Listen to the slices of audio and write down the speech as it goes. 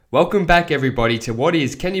Welcome back everybody to what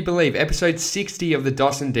is, can you believe, episode 60 of the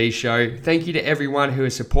Dawson D Show. Thank you to everyone who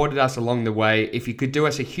has supported us along the way. If you could do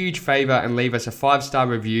us a huge favour and leave us a 5-star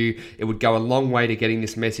review, it would go a long way to getting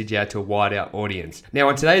this message out to a wider audience. Now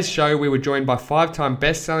on today's show, we were joined by 5-time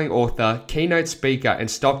best-selling author, keynote speaker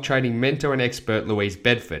and stock trading mentor and expert Louise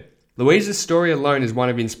Bedford. Louise's story alone is one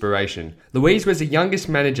of inspiration. Louise was the youngest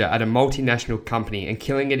manager at a multinational company and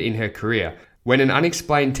killing it in her career, when an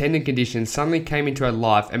unexplained tendon condition suddenly came into her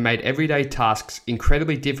life and made everyday tasks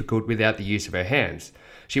incredibly difficult without the use of her hands.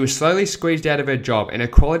 She was slowly squeezed out of her job and her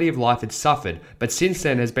quality of life had suffered, but since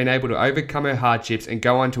then has been able to overcome her hardships and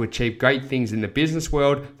go on to achieve great things in the business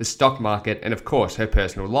world, the stock market, and of course her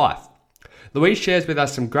personal life. Louise shares with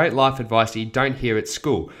us some great life advice that you don't hear at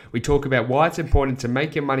school. We talk about why it's important to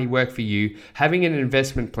make your money work for you, having an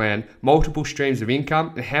investment plan, multiple streams of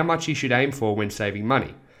income, and how much you should aim for when saving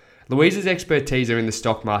money. Louise's expertise are in the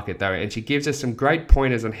stock market though, and she gives us some great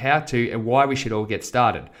pointers on how to and why we should all get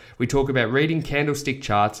started. We talk about reading candlestick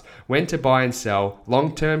charts, when to buy and sell,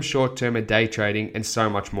 long-term, short-term and day trading, and so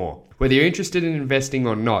much more. Whether you're interested in investing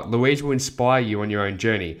or not, Louise will inspire you on your own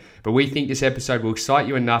journey, but we think this episode will excite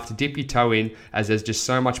you enough to dip your toe in, as there's just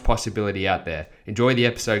so much possibility out there. Enjoy the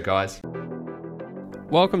episode, guys.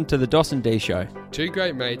 Welcome to the Dawson D Show. Two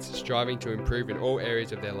great mates striving to improve in all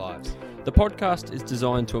areas of their lives. The podcast is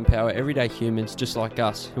designed to empower everyday humans just like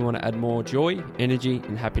us who want to add more joy, energy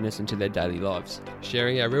and happiness into their daily lives.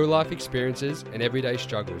 Sharing our real life experiences and everyday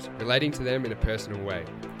struggles, relating to them in a personal way.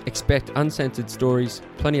 Expect uncensored stories,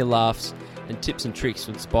 plenty of laughs and tips and tricks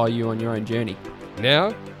to inspire you on your own journey.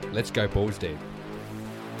 Now, let's go balls deep.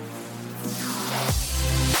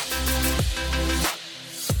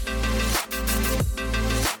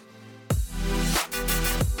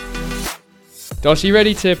 Dosh, you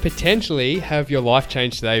ready to potentially have your life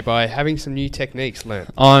changed today by having some new techniques learned?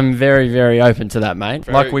 I'm very, very open to that, mate.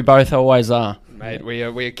 Like we both always are. Mate, we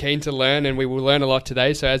are keen to learn and we will learn a lot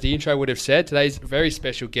today. So as the intro would have said, today's very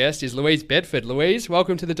special guest is Louise Bedford. Louise,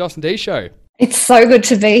 welcome to the Dawson D Show. It's so good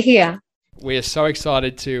to be here. We are so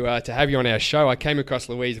excited to have you on our show. I came across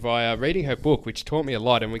Louise via reading her book, which taught me a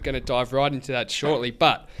lot, and we're going to dive right into that shortly.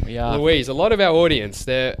 But Louise, a lot of our audience,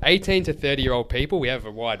 they're 18 to 30-year-old people. We have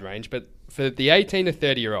a wide range, but for the 18 to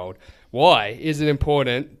 30-year-old, why is it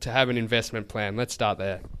important to have an investment plan? Let's start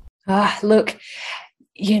there. Look,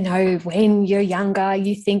 when you're younger,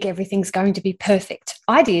 you think everything's going to be perfect.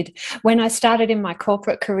 I did. When I started in my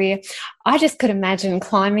corporate career, I just could imagine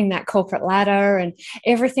climbing that corporate ladder and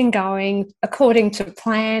everything going according to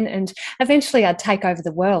plan, and eventually I'd take over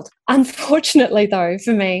the world. Unfortunately, though,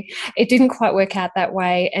 for me, it didn't quite work out that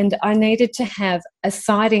way, and I needed to have a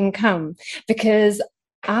side income because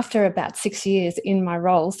after about 6 years in my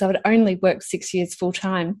role, so it only worked 6 years full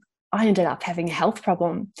time, I ended up having a health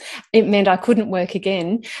problem. It meant I couldn't work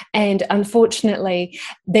again. And unfortunately,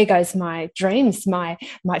 there goes my dreams, my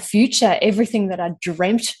future, everything that I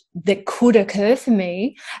dreamt that could occur for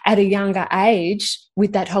me at a younger age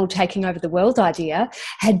with that whole taking over the world idea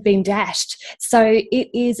had been dashed. So it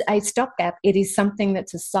is a stopgap. It is something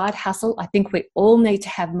that's a side hustle. I think we all need to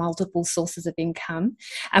have multiple sources of income,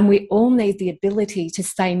 and we all need the ability to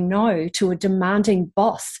say no to a demanding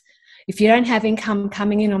boss. If you don't have income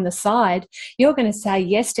coming in on the side, you're going to say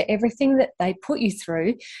yes to everything that they put you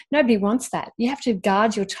through. Nobody wants that. You have to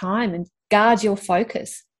guard your time and guard your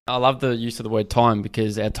focus. I love the use of the word time,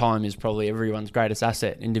 because our time is probably everyone's greatest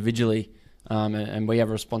asset individually, and we have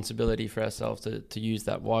a responsibility for ourselves to use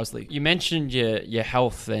that wisely. You mentioned your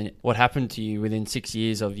health and what happened to you within 6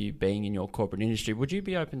 years of you being in your corporate industry. Would you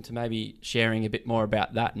be open to maybe sharing a bit more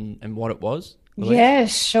about that and what it was? Louise? Yeah,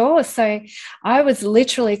 sure. So I was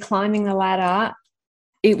literally climbing the ladder.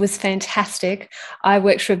 It was fantastic. I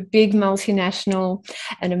worked for a big multinational,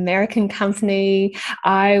 an American company.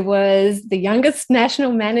 I was the youngest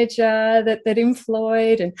national manager that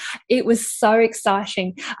employed, and it was so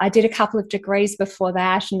exciting. I did a couple of degrees before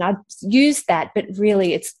that, and I used that, but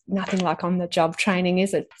really it's nothing like on-the-job training,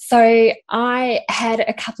 is it? So I had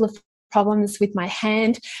a couple of problems with my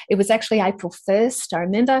hand. It was actually April 1st. I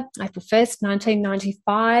remember April 1st,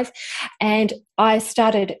 1995. And I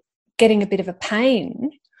started getting a bit of a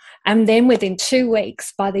pain. And then within 2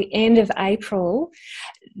 weeks, by the end of April,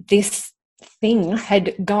 this thing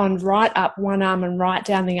had gone right up one arm and right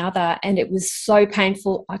down the other, and it was so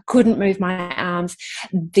painful. I couldn't move my arms.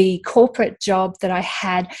 The corporate job that I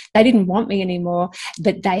had, they didn't want me anymore,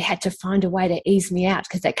 but they had to find a way to ease me out,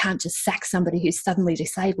 because they can't just sack somebody who's suddenly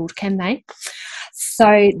disabled, can they?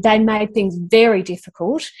 So they made things very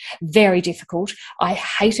difficult, very difficult. I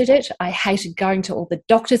hated it. I hated going to all the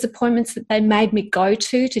doctor's appointments that they made me go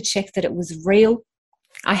to check that it was real.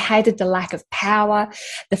 I hated the lack of power,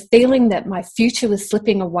 the feeling that my future was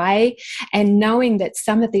slipping away, and knowing that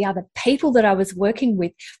some of the other people that I was working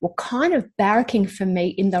with were kind of barracking for me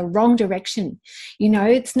in the wrong direction. You know,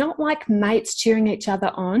 it's not like mates cheering each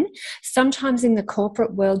other on. Sometimes in the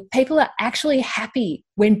corporate world, people are actually happy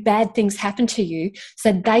when bad things happen to you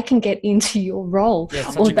so they can get into your role. Yeah,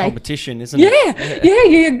 it's such a competition, isn't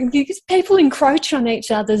it? People encroach on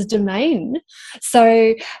each other's domain.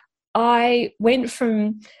 So I went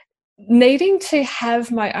from needing to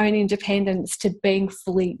have my own independence to being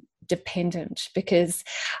fully dependent, because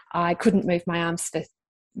I couldn't move my arms for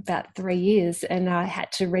about 3 years, and I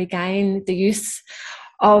had to regain the use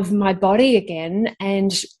of my body again.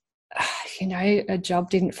 And you know, a job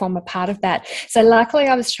didn't form a part of that. So luckily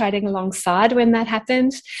I was trading alongside when that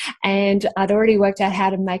happened, and I'd already worked out how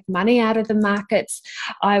to make money out of the markets.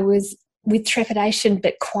 I was with trepidation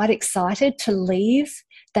but quite excited to leave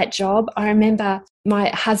that job. I remember my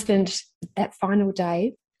husband, that final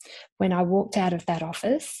day when I walked out of that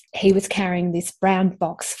office, he was carrying this brown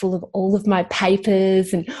box full of all of my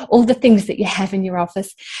papers and all the things that you have in your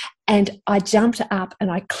office. And I jumped up and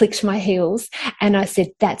I clicked my heels and I said,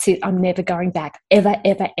 that's it, I'm never going back, ever,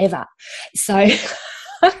 ever, ever. So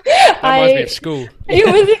that reminds me of school.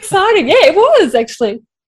 It was exciting. Yeah, it was actually.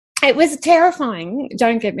 It was terrifying,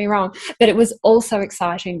 don't get me wrong, but it was also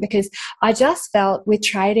exciting because I just felt with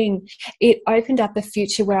trading, it opened up a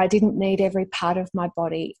future where I didn't need every part of my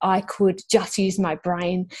body. I could just use my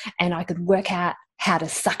brain and I could work out how to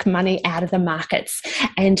suck money out of the markets.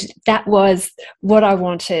 And that was what I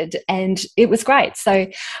wanted. And it was great. So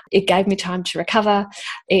it gave me time to recover.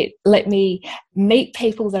 It let me meet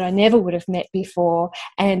people that I never would have met before.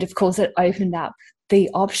 And of course, it opened up the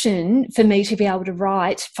option for me to be able to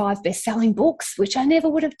write 5 best-selling books, which I never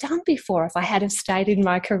would have done before if I had have stayed in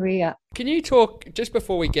my career. Can you talk, just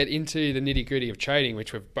before we get into the nitty-gritty of trading,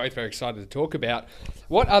 which we're both very excited to talk about,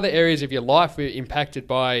 what other areas of your life were impacted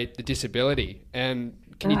by the disability? And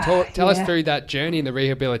can you tell us through that journey in the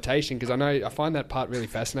rehabilitation? Because I find that part really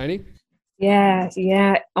fascinating. Yeah.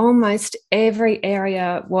 Almost every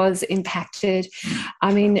area was impacted.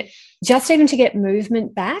 I mean, just even to get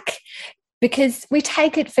movement back, because we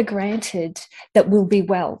take it for granted that we'll be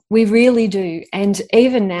well. We really do. And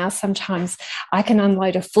even now, sometimes I can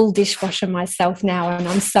unload a full dishwasher myself now, and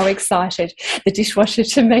I'm so excited. The dishwasher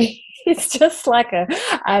to me is just like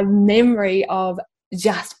a memory of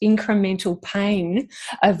just incremental pain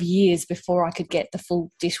of years before I could get the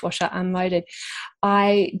full dishwasher unloaded.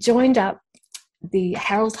 I joined up the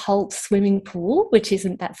Harold Holt swimming pool, which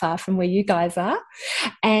isn't that far from where you guys are,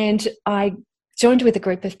 and I joined with a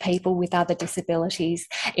group of people with other disabilities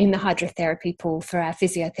in the hydrotherapy pool for our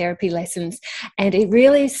physiotherapy lessons. And it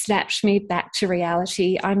really snapped me back to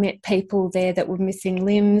reality. I met people there that were missing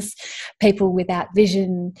limbs, people without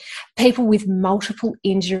vision, people with multiple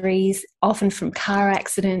injuries, often from car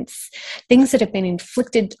accidents, things that have been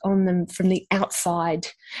inflicted on them from the outside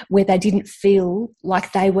where they didn't feel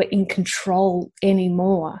like they were in control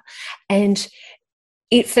anymore. And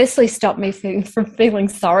it firstly stopped me from feeling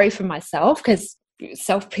sorry for myself, because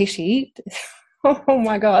self-pity, oh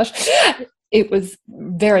my gosh, it was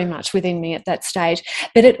very much within me at that stage.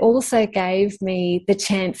 But it also gave me the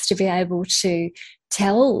chance to be able to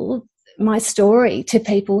tell my story to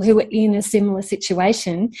people who are in a similar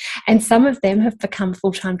situation, and some of them have become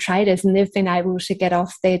full-time traders and they've been able to get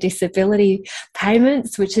off their disability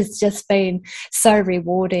payments, which has just been so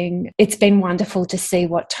rewarding. It's been wonderful to see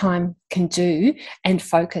what time can do and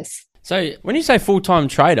focus. So when you say full-time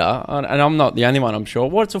trader, and I'm not the only one, I'm sure,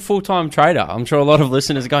 what's a full-time trader? I'm sure a lot of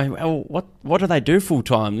listeners are going, well, what do they do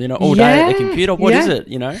full-time? You know, all day at the computer? What is it,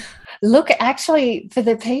 you know? Look, actually, for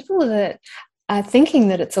the people that are thinking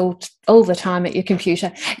that it's all the time at your computer,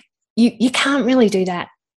 you can't really do that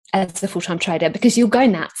as a full-time trader, because you'll go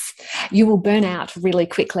nuts. You will burn out really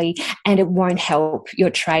quickly and it won't help your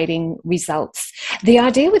trading results. The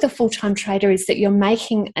idea with a full-time trader is that you're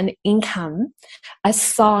making an income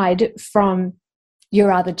aside from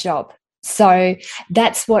your other job. So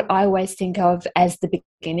that's what I always think of as the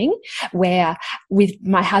beginning, where with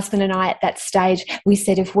my husband and I at that stage, we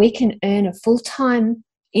said if we can earn a full-time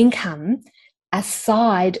income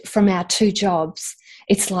aside from our 2 jobs,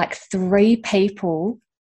 it's like 3 people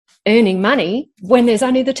earning money when there's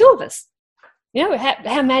only the 2 of us. You know,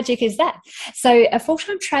 how magic is that? So a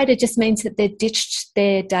full-time trader just means that they've ditched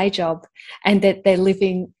their day job and that they're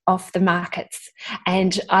living off the markets.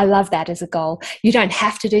 And I love that as a goal. You don't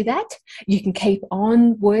have to do that. You can keep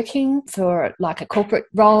on working for like a corporate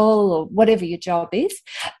role or whatever your job is,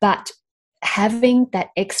 but having that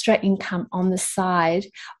extra income on the side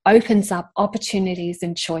opens up opportunities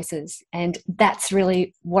and choices. And that's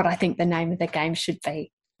really what I think the name of the game should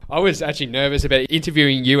be. I was actually nervous about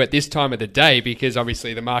interviewing you at this time of the day because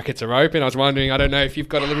obviously the markets are open. I was wondering, I don't know if you've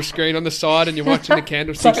got a little screen on the side and you're watching the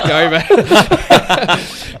candlesticks go over.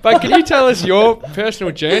 But can you tell us your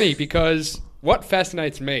personal journey? Because what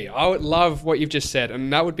fascinates me, I would love what you've just said,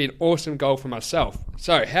 and that would be an awesome goal for myself.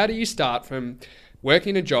 So how do you start from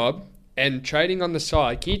working a job and trading on the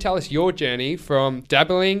side? Can you tell us your journey from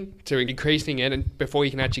dabbling to increasing it and before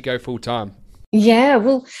you can actually go full time? Yeah,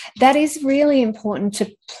 well, that is really important to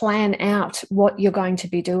plan out what you're going to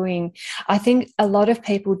be doing. I think a lot of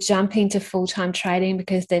people jump into full-time trading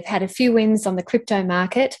because they've had a few wins on the crypto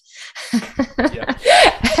market.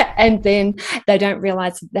 And then they don't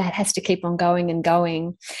realize that has to keep on going and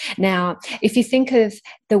going. Now, if you think of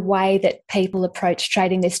the way that people approach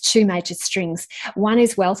trading, there's two major strings. One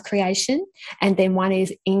is wealth creation, and then one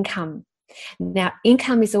is income. Now,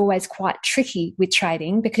 income is always quite tricky with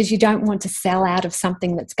trading because you don't want to sell out of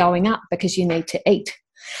something that's going up because you need to eat.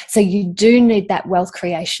 So you do need that wealth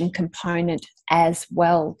creation component as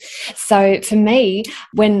well. So for me,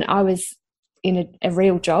 when I was in a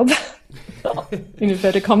real job, in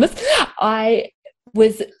inverted commas, I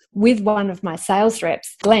was with one of my sales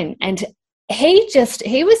reps, Glenn, and he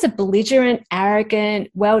was a belligerent, arrogant,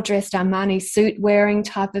 well-dressed Armani suit wearing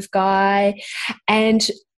type of guy. And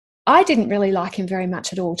I didn't really like him very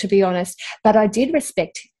much at all, to be honest, but I did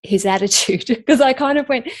respect his attitude because I kind of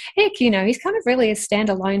went, heck, he's kind of really a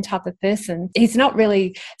standalone type of person. He's not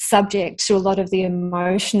really subject to a lot of the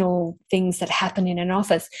emotional things that happen in an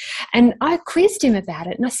office. And I quizzed him about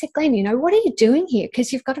it and I said, Glenn, what are you doing here?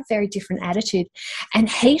 Because you've got a very different attitude. And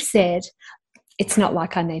he said, it's not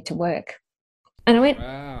like I need to work. And I went,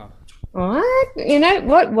 wow. What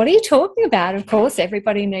are you talking about? Of course,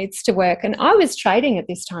 everybody needs to work. And I was trading at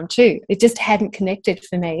this time too. It just hadn't connected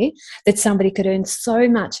for me that somebody could earn so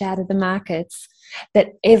much out of the markets that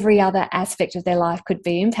every other aspect of their life could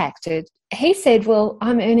be impacted. He said, well,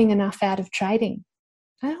 I'm earning enough out of trading.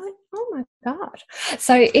 I went, oh my God.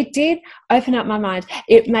 So it did open up my mind.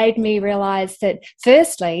 It made me realize that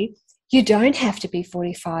firstly, you don't have to be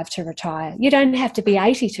 45 to retire. You don't have to be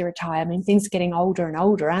 80 to retire. I mean, things are getting older and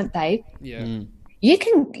older, aren't they? Yeah. You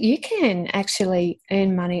can actually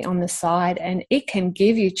earn money on the side, and it can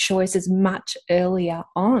give you choices much earlier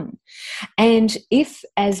on. And if,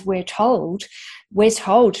 as we're told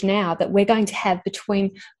now that we're going to have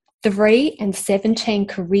between 3 and 17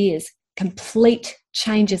 careers, complete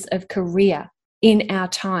changes of career in our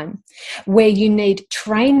time, where you need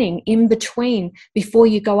training in between before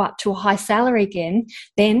you go up to a high salary again.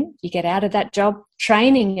 Then you get out of that job,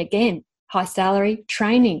 training again, high salary,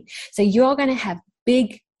 training. So you're going to have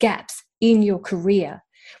big gaps in your career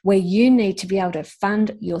where you need to be able to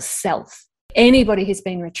fund yourself. Anybody who's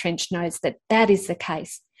been retrenched knows that that is the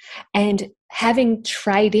case. And having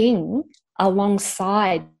trading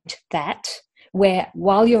alongside that, where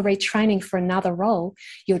while you're retraining for another role,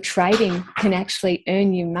 your trading can actually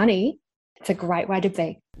earn you money, it's a great way to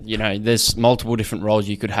be. There's multiple different roles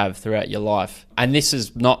you could have throughout your life. And this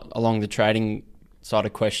is not along the trading side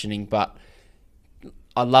of questioning, but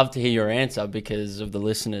I'd love to hear your answer because of the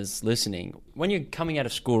listeners listening. When you're coming out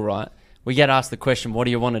of school, right, we get asked the question, what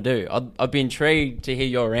do you want to do? I'd be intrigued to hear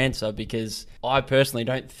your answer because I personally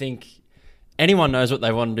don't think anyone knows what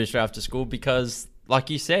they want to do straight after school because like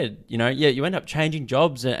you said, you end up changing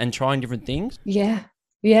jobs and trying different things. Yeah.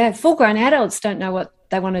 Full-grown adults don't know what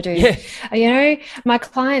they want to do. Yeah. My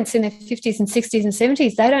clients in their 50s and 60s and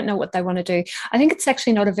 70s, they don't know what they want to do. I think it's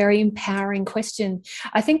actually not a very empowering question.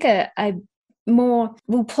 I think a more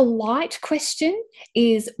polite question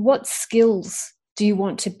is, what skills do you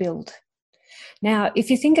want to build? Now, if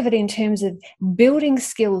you think of it in terms of building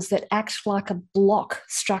skills that act like a block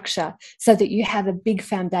structure so that you have a big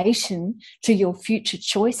foundation to your future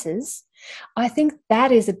choices, I think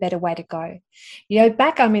that is a better way to go.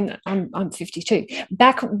 I'm 52.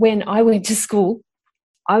 Back when I went to school,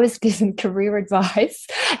 I was given career advice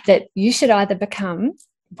that you should either become,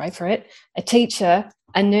 wait for it, a teacher,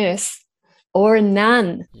 a nurse, or a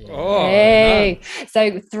nun. Nun.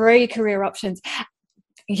 So 3 career options.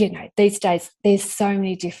 These days there's so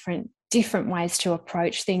many different ways to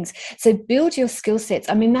approach things. So build your skill sets.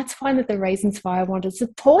 I mean, that's one of the reasons why I want to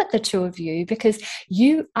support the two of you, because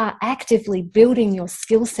you are actively building your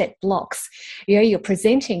skill set blocks. You're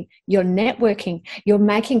presenting, you're networking, you're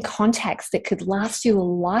making contacts that could last you a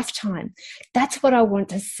lifetime. That's what I want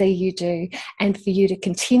to see you do. And for you to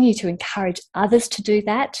continue to encourage others to do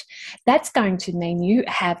that, that's going to mean you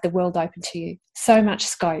have the world open to you. So much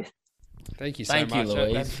scope. Thank you so Thank you, much.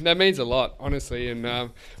 Louise. That means a lot, honestly. And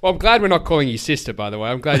well, I'm glad we're not calling you sister, by the way.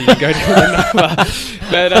 I'm glad you didn't go down the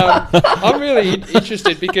number. But I'm really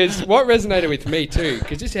interested because what resonated with me too,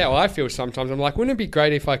 because this is how I feel sometimes. I'm like, wouldn't it be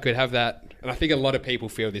great if I could have that? And I think a lot of people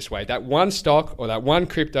feel this way. That one stock or that one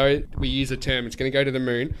crypto, we use a term, it's going to go to the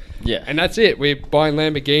moon. Yeah. And that's it. We're buying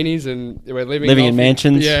Lamborghinis and we're living in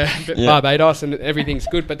mansions. Barbados, and everything's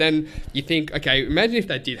good. But then you think, okay, imagine if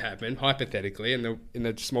that did happen, hypothetically, and in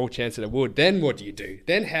the small chance that it would, then what do you do?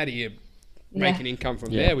 Then how do you make an income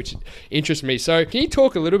from there, which interests me. So can you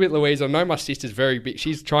talk a little bit, Louise? I know my sister's very big.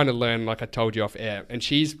 She's trying to learn, like I told you off air, and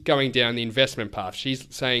she's going down the investment path. She's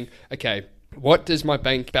saying, okay, what does my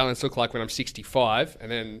bank balance look like when I'm 65?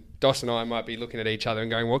 And then Dos and I might be looking at each other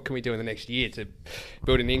and going, what can we do in the next year to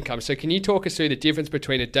build an income? So can you talk us through the difference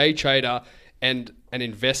between a day trader and an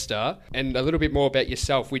investor, and a little bit more about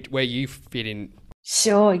yourself, where you fit in?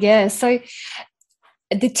 Sure, yeah. So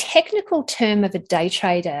the technical term of a day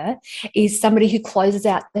trader is somebody who closes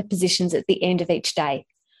out their positions at the end of each day.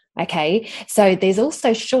 Okay, so there's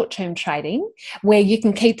also short-term trading where you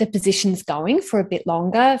can keep the positions going for a bit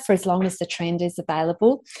longer, for as long as the trend is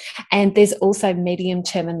available. And there's also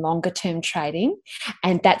medium-term and longer-term trading,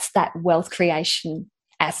 and that's that wealth creation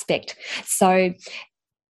aspect. So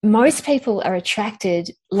most people are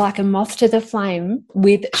attracted like a moth to the flame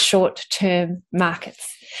with short-term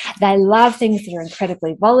markets. They love things that are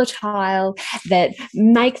incredibly volatile, that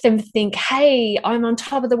make them think, hey, I'm on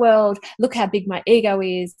top of the world. Look how big my ego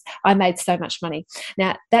is. I made so much money.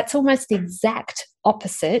 Now, that's almost the exact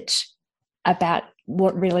opposite about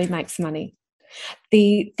what really makes money.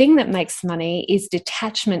 The thing that makes money is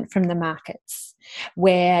detachment from the markets,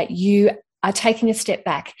 where you are taking a step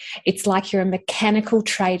back. It's like you're a mechanical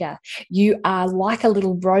trader. You are like a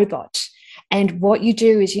little robot. And what you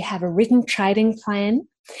do is you have a written trading plan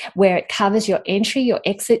where it covers your entry, your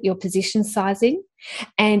exit, your position sizing,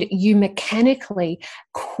 and you mechanically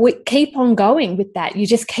keep on going with that. You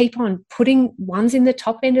just keep on putting ones in the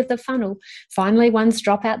top end of the funnel. Finally, ones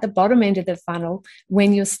drop out the bottom end of the funnel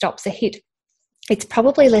when your stops are hit. It's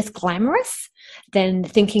probably less glamorous than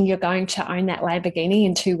thinking you're going to own that Lamborghini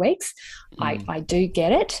in 2 weeks. I do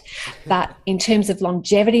get it. But in terms of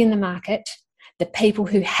longevity in the market, the people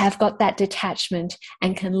who have got that detachment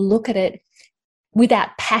and can look at it without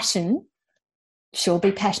passion, sure,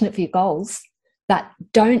 be passionate for your goals, but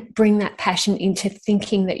don't bring that passion into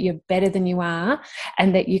thinking that you're better than you are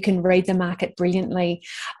and that you can read the market brilliantly.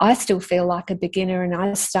 I still feel like a beginner, and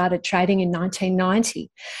I started trading in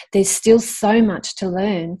 1990. There's still so much to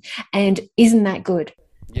learn, and isn't that good?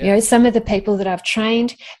 Yeah. You know, some of the people that I've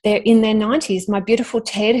trained, they're in their 90s. My beautiful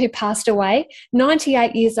Ted, who passed away,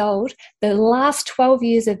 98 years old. The last 12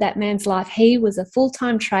 years of that man's life, he was a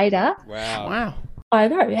full-time trader. Wow. I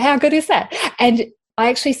know. How good is that? And I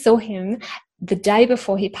actually saw him the day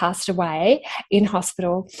before he passed away in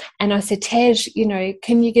hospital. And I said, Ted, you know,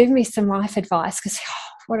 can you give me some life advice? Because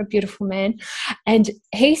what a beautiful man. And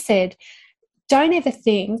he said, don't ever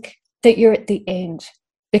think that you're at the end,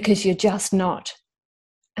 because you're just not.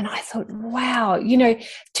 And I thought, wow, you know,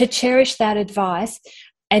 to cherish that advice.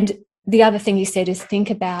 And the other thing he said is think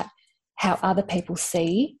about how other people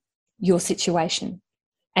see your situation.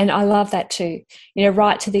 And I love that too. You know,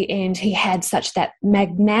 right to the end, he had such that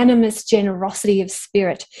magnanimous generosity of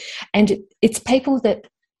spirit. And it's people that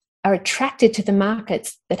are attracted to the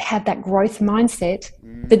markets that have that growth mindset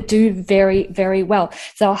that do very, very well.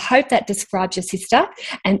 So I hope that describes your sister,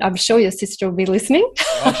 and I'm sure your sister will be listening.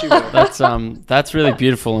 Oh, she will. That's really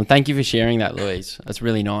beautiful, and thank you for sharing that, Louise. That's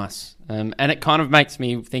really nice. And it kind of makes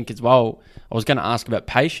me think as well, I was going to ask about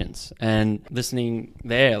patience, and listening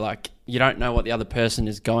there, like, you don't know what the other person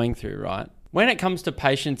is going through, right? When it comes to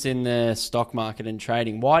patience in the stock market and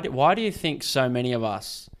trading, why do you think so many of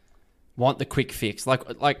us want the quick fix? Like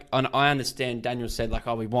I understand Daniel said, like,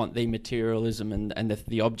 oh, we want the materialism and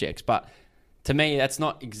the objects, but to me, that's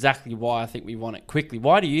not exactly why I think we want it quickly.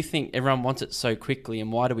 Why do you think everyone wants it so quickly,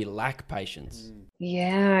 and why do we lack patience?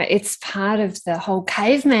 Yeah, it's part of the whole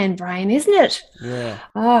caveman brain, isn't it? Yeah.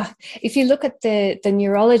 Oh, if you look at the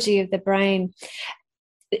neurology of the brain,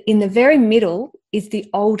 in the very middle is the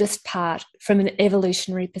oldest part from an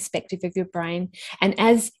evolutionary perspective of your brain. And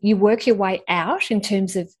as you work your way out in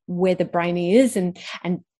terms of where the brain is and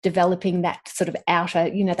developing that sort of outer,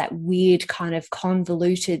 that weird kind of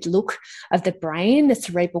convoluted look of the brain, the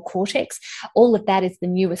cerebral cortex. All of that is the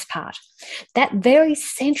newest part. That very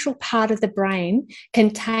central part of the brain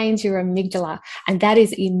contains your amygdala, and that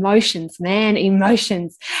is emotions, man,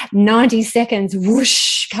 emotions. 90 seconds,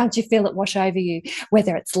 whoosh, can't you feel it wash over you?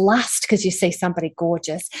 Whether it's lust because you see somebody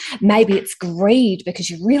gorgeous, maybe it's greed because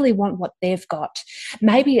you really want what they've got.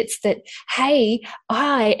 Maybe it's that, hey,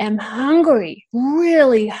 I am hungry,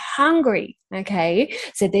 really hungry. Okay,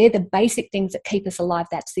 so they're the basic things that keep us alive.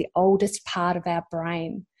 That's the oldest part of our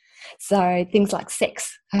brain. So things like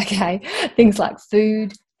sex, okay, things like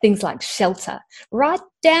food, things like shelter, right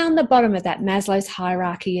down the bottom of that Maslow's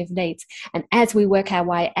hierarchy of needs. And as we work our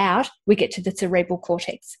way out, we get to the cerebral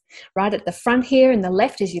cortex. Right at the front here in the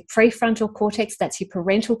left is your prefrontal cortex. That's your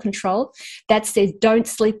parental control. That says, don't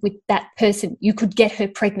sleep with that person. You could get her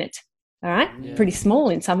pregnant. All right. Yeah. Pretty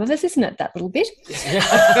small in some of us, isn't it? That little bit.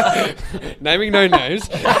 Naming no names.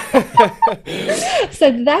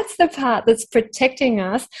 So that's the part that's protecting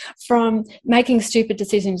us from making stupid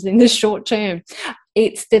decisions in the short term.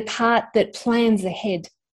 It's the part that plans ahead.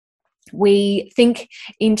 We think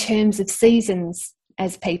in terms of seasons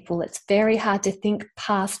as people. It's very hard to think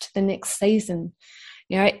past the next season.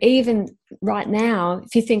 Even right now,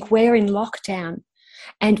 if you think we're in lockdown,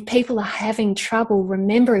 and people are having trouble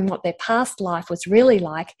remembering what their past life was really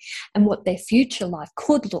like and what their future life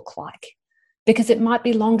could look like, because it might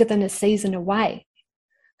be longer than a season away.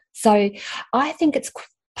 So I think it's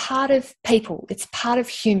part of people. It's part of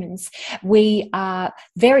humans. We are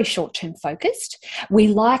very short-term focused. We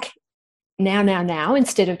like now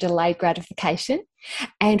instead of delayed gratification.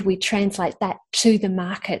 And we translate that to the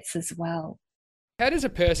markets as well. How does a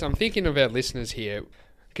person, I'm thinking of our listeners here,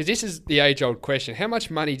 because this is the age-old question, how much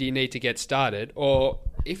money do you need to get started? Or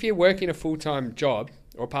if you're working a full-time job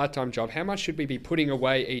or part-time job, how much should we be putting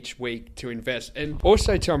away each week to invest? And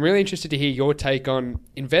also, too, I'm really interested to hear your take on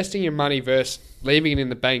investing your money versus leaving it in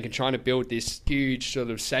the bank and trying to build this huge sort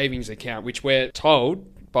of savings account, which we're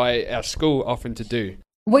told by our school often to do.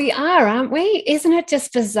 We are, aren't we? Isn't it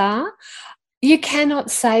just bizarre? You cannot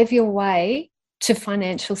save your way to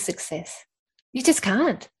financial success. You just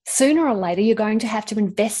can't. Sooner or later, you're going to have to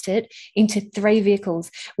invest it into 3 vehicles,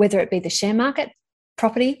 whether it be the share market,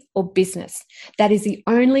 property, or business. That is the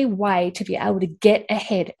only way to be able to get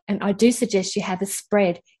ahead. And I do suggest you have a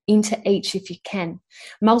spread into each if you can.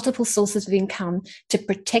 Multiple sources of income to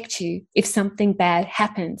protect you if something bad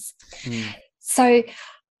happens. So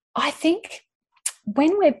I think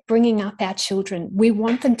when we're bringing up our children, we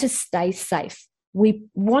want them to stay safe. We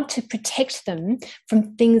want to protect them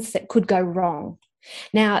from things that could go wrong.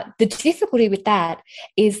 Now, the difficulty with that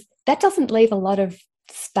is that doesn't leave a lot of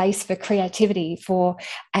space for creativity, for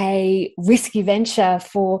a risky venture,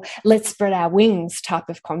 for let's spread our wings type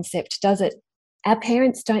of concept, does it? Our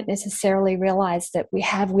parents don't necessarily realize that we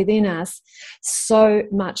have within us so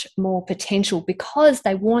much more potential because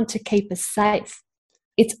they want to keep us safe.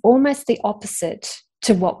 It's almost the opposite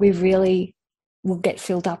to what we really will get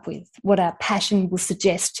filled up with, what our passion will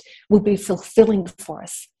suggest will be fulfilling for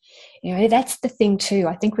us. That's the thing too.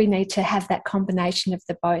 I think we need to have that combination of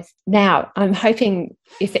the both. Now, I'm hoping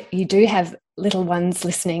if you do have little ones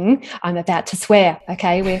listening, I'm about to swear,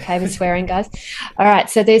 okay? We're okay with swearing, guys? All right,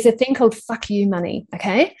 so there's a thing called fuck you money,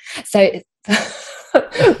 okay? So...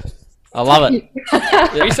 I love it.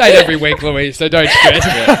 We say it every week, Louise, so don't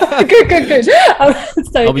stress. Good.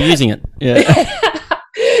 So, I'll be using it. Yeah.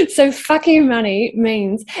 So fuck you money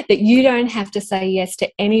means that you don't have to say yes to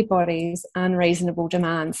anybody's unreasonable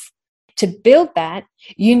demands. To build that,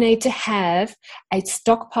 you need to have a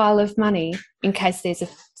stockpile of money in case there's a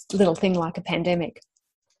little thing like a pandemic.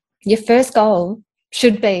 Your first goal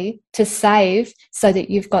should be to save so that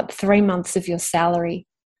you've got 3 months of your salary.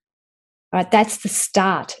 All right, that's the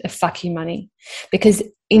start of fuck you money, because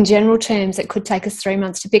in general terms, it could take us 3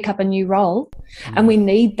 months to pick up a new role, and we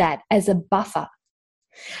need that as a buffer.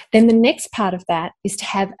 Then the next part of that is to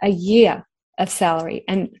have a year of salary,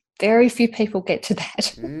 and very few people get to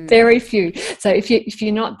that. Very few. So if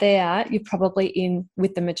you're not there, you're probably in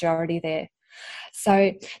with the majority there.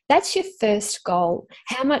 So that's your first goal.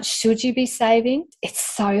 How much should you be saving? It's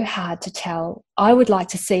so hard to tell. I would like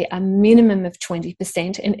to see a minimum of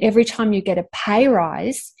 20%. And every time you get a pay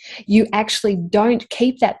rise, you actually don't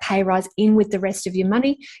keep that pay rise in with the rest of your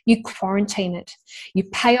money. You quarantine it. You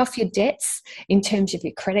pay off your debts in terms of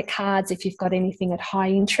your credit cards. If you've got anything at high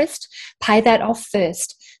interest, pay that off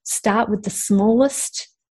first. Start with the smallest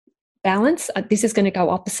balance. This is going to go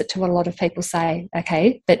opposite to what a lot of people say,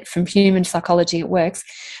 okay, but from human psychology it works.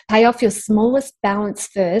 Pay off your smallest balance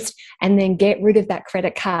first and then get rid of that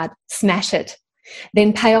credit card, smash it,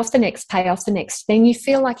 then pay off the next, pay off the next. Then you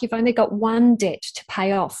feel like you've only got one debt to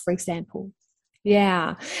pay off, for example.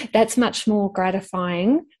 Yeah, that's much more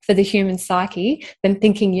gratifying for the human psyche than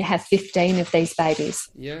thinking you have 15 of these babies.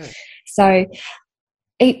 Yeah. So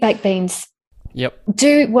eat baked beans. Yep.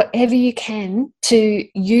 Do whatever you can to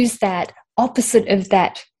use that opposite of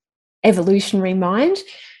that evolutionary mind.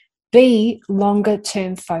 Be longer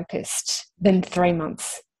term focused than 3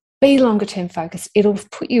 months. Be longer term focused. It'll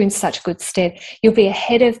put you in such good stead. You'll be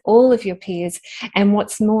ahead of all of your peers. And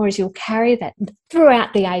what's more is you'll carry that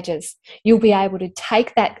throughout the ages. You'll be able to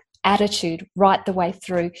take that attitude right the way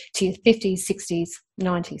through to your 50s, 60s,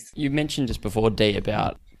 90s. You mentioned just before, Dee,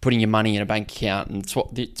 about putting your money in a bank account, and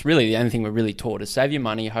it's really the only thing we're really taught is save your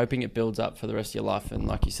money, hoping it builds up for the rest of your life. And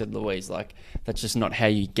like you said, Louise, like that's just not how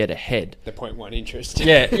you get ahead. The 0.1 interest.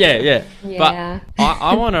 Yeah. Yeah. But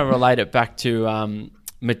I want to relate it back to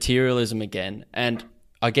materialism again, and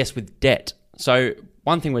I guess with debt. So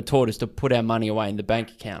one thing we're taught is to put our money away in the bank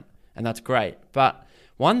account, and that's great. But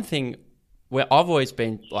one thing where I've always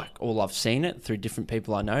been like, I've seen it through different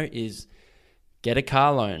people I know is get a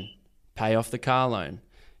car loan, pay off the car loan.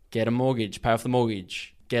 Get a mortgage, pay off the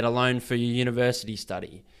mortgage, get a loan for your university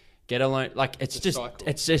study, get a loan. Like it's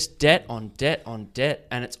just debt on debt on debt.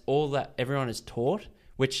 And it's all that everyone is taught,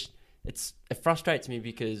 which it frustrates me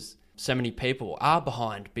because so many people are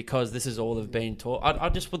behind because this is all they've been taught. I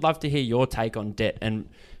just would love to hear your take on debt and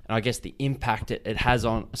I guess the impact it has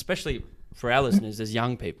on, especially for our listeners as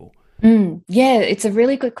young people. Yeah, it's a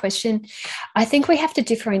really good question. I think we have to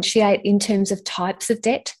differentiate in terms of types of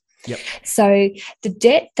debt. Yep. So the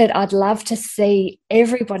debt that I'd love to see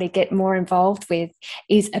everybody get more involved with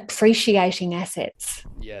is appreciating assets.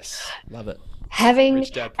 Yes. Love it. Having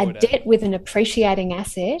a debt with an appreciating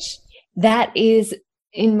asset, that is,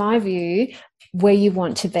 in my view, where you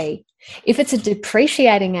want to be. If it's a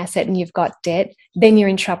depreciating asset and you've got debt, then you're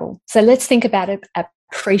in trouble. So let's think about it.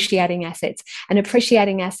 Appreciating assets. An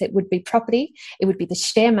appreciating asset would be property. It would be the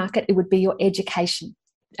share market. It would be your education.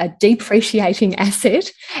 A depreciating asset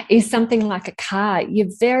is something like a car. You're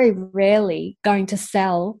very rarely going to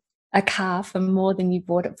sell a car for more than you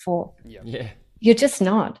bought it for. Yeah. You're just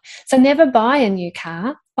not. So never buy a new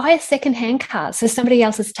car. Buy a second-hand car so somebody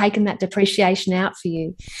else has taken that depreciation out for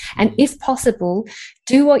you. And if possible,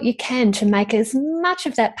 do what you can to make as much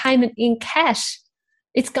of that payment in cash.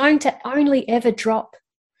 It's going to only ever drop.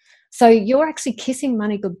 So you're actually kissing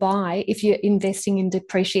money goodbye if you're investing in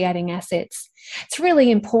depreciating assets. It's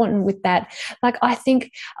really important with that. Like, I think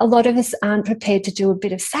a lot of us aren't prepared to do a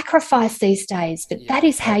bit of sacrifice these days, but that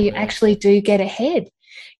is how you actually do get ahead.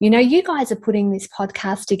 You know, you guys are putting this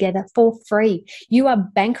podcast together for free. You are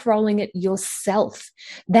bankrolling it yourself.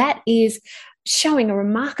 That is showing a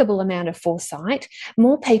remarkable amount of foresight.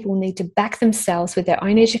 More people need to back themselves with their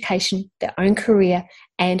own education, their own career,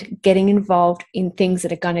 and getting involved in things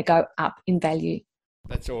that are going to go up in value.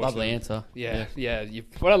 That's awesome. Lovely answer. Yeah.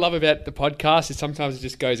 What I love about the podcast is sometimes it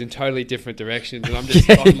just goes in totally different directions, and I'm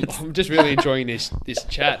just really enjoying this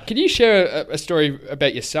chat. Can you share a story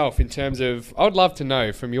about yourself in terms of? I would love to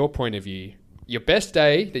know from your point of view, your best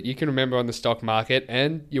day that you can remember on the stock market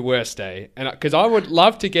and your worst day. And because I would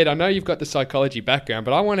love to get, I know you've got the psychology background,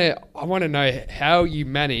 but I want to know how you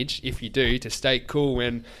manage, if you do, to stay cool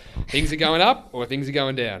when things are going up or things are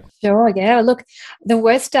going down. Sure, yeah. Look, the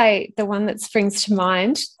worst day, the one that springs to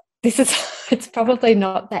mind, it's probably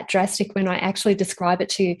not that drastic when I actually describe it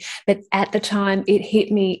to you, but at the time it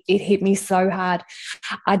hit me so hard.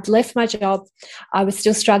 I'd left my job. I was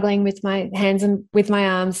still struggling with my hands and with my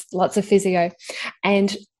arms, lots of physio,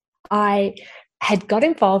 and I had got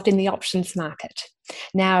involved in the options market.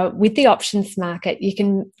 Now, with the options market, you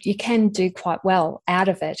can do quite well out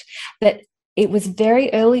of it, but it was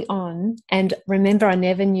very early on, and remember, I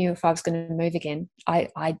never knew if I was going to move again.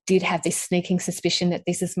 I did have this sneaking suspicion that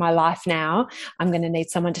this is my life now. I'm going to need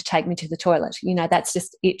someone to take me to the toilet. You know, that's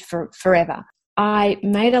just it for forever. I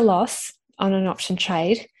made a loss on an option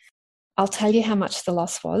trade. I'll tell you how much the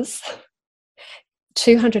loss was.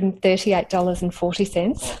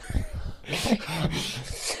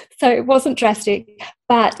 $238.40. So it wasn't drastic,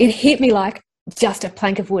 but it hit me like just a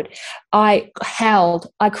plank of wood. I howled,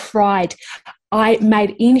 I cried, I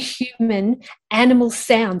made inhuman animal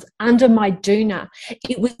sounds under my doona.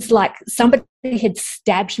 It was like somebody had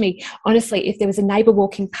stabbed me. Honestly, if there was a neighbour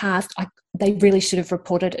walking past, they really should have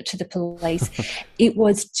reported it to the police. It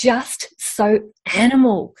was just so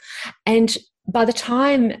animal. And by the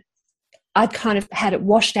time I'd kind of had it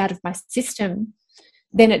washed out of my system,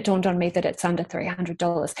 then it dawned on me that it's under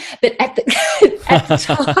 $300. But at the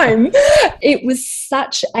time, it was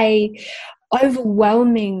such a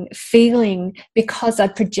overwhelming feeling because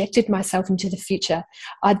I'd projected myself into the future.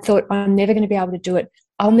 I'd thought, I'm never going to be able to do it.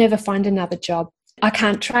 I'll never find another job. I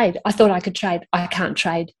can't trade. I thought I could trade. I can't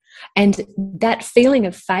trade. And that feeling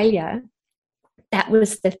of failure, that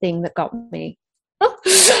was the thing that got me.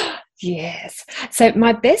 Yes. So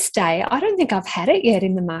my best day, I don't think I've had it yet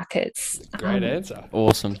in the markets. Great answer.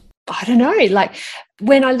 Awesome. I don't know. Like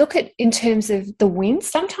when I look at in terms of the wins,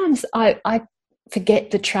 sometimes I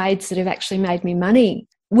forget the trades that have actually made me money.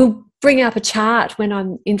 We'll bring up a chart when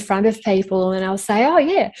I'm in front of people and I'll say, oh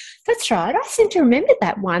yeah, that's right. I seem to remember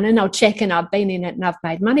that one, and I'll check and I've been in it and I've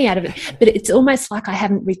made money out of it. But it's almost like I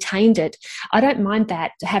haven't retained it. I don't mind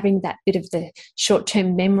that, having that bit of the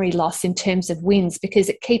short-term memory loss in terms of wins, because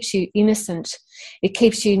it keeps you innocent. It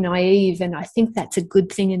keeps you naive. And I think that's a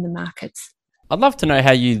good thing in the markets. I'd love to know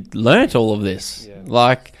how you learnt all of this. Yeah.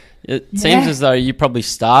 Like, it seems as though you probably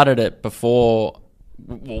started it before,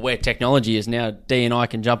 well, where technology is now. Dee and I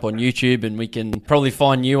can jump on YouTube and we can probably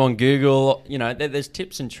find you on Google. You know, there's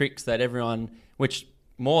tips and tricks that everyone, which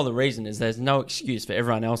more the reason is there's no excuse for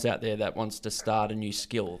everyone else out there that wants to start a new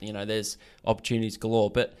skill. You know, there's opportunities galore.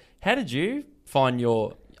 But how did you find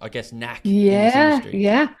your, I guess, knack in this industry?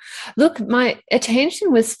 Yeah. Look, my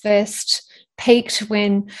attention was first peaked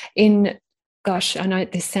when gosh, I know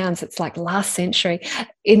this sounds, it's like last century.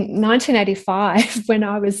 In 1985, when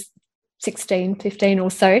I was 16, 15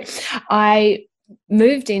 or so, I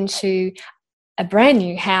moved into a brand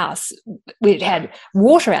new house. We had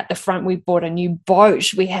water out the front. We bought a new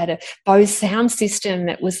boat. We had a Bose sound system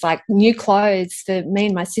that was like new clothes for me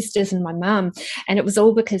and my sisters and my mum. And it was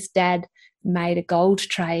all because Dad made a gold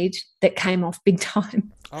trade that came off big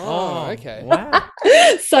time. Oh, okay. Wow.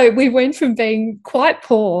 So we went from being quite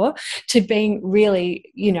poor to being really,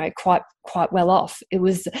 quite well off.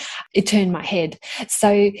 It turned my head.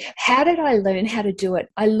 So how did I learn how to do it?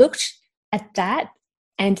 I looked at that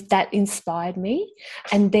and that inspired me.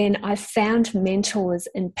 And then I found mentors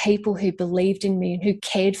and people who believed in me and who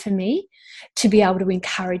cared for me to be able to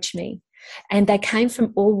encourage me. And they came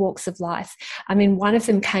from all walks of life. I mean, one of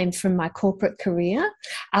them came from my corporate career.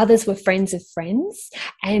 Others were friends of friends.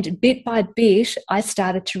 And bit by bit, I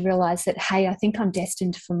started to realize that, hey, I think I'm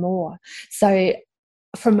destined for more. So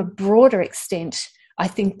from a broader extent, I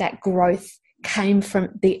think that growth came from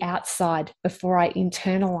the outside before I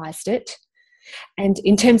internalized it. And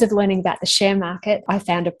in terms of learning about the share market, I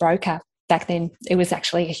found a broker. Back then, it was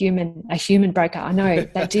actually a human broker. I know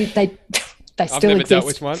they still I've never exist. dealt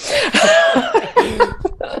with one.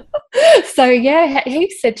 So yeah, he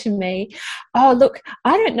said to me, oh, look,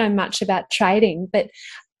 I don't know much about trading, but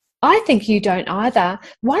I think you don't either.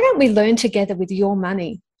 Why don't we learn together with your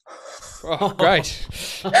money? Oh, great.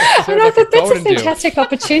 And I thought, that's a fantastic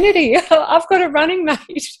opportunity. I've got a running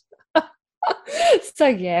mate. So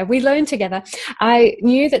yeah, we learned together. I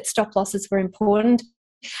knew that stop losses were important.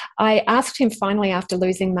 I asked him finally, after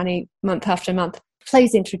losing money month after month,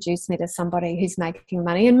 please introduce me to somebody who's making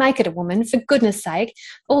money, and make it a woman, for goodness sake.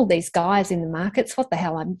 All these guys in the markets, what the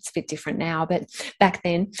hell, it's a bit different now, but back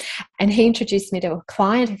then. And he introduced me to a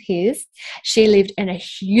client of his. She lived in a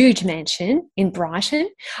huge mansion in Brighton.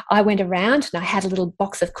 I went around and I had a little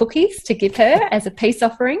box of cookies to give her as a peace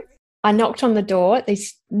offering. I knocked on the door,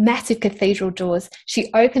 these massive cathedral doors.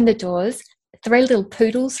 She opened the doors. 3 little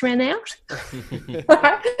poodles ran out.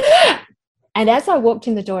 And as I walked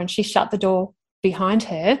in the door and she shut the door behind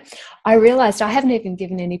her, I realized I haven't even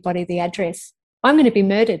given anybody the address. I'm going to be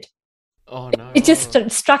murdered. Oh, no. It just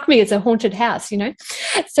struck me as a haunted house,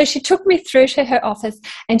 So she took me through to her office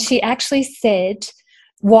and she actually said,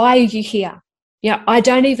 why are you here? I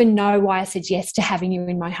don't even know why I said yes to having you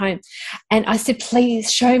in my home. And I said,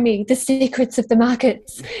 please show me the secrets of the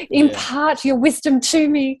markets. Impart your wisdom to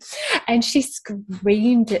me. And she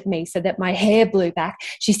screamed at me so that my hair blew back.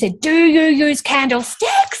 She said, do you use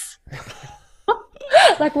candlesticks?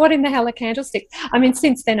 Like, what in the hell are candlesticks? I mean,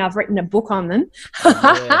 since then I've written a book on them.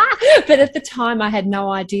 But at the time I had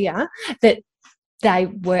no idea that they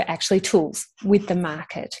were actually tools with the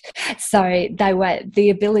market. So they were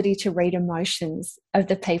the ability to read emotions of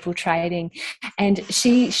the people trading. And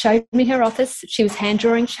she showed me her office. She was hand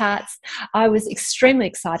drawing charts. I was extremely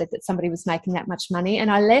excited that somebody was making that much money.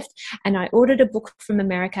 And I left and I ordered a book from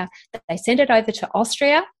America. They sent it over to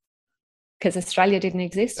Austria because Australia didn't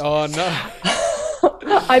exist. Oh, no.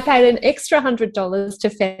 I paid an extra $100 to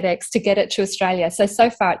FedEx to get it to Australia. So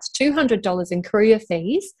far it's $200 in courier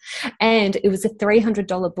fees, and it was a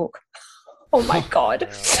 $300 book. Oh my God.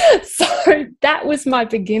 So that was my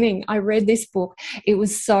beginning. I read this book. It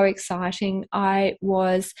was so exciting.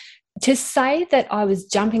 To say that I was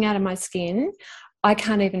jumping out of my skin, I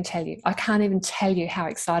can't even tell you. I can't even tell you how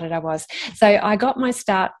excited I was. So I got my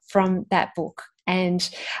start from that book, and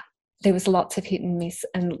there was lots of hit and miss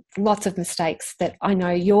and lots of mistakes that I know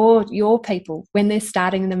your people, when they're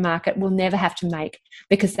starting in the market, will never have to make,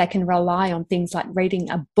 because they can rely on things like reading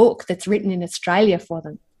a book that's written in Australia for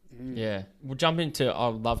them. Yeah. We'll jump into,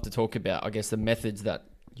 I'd love to talk about, I guess, the methods that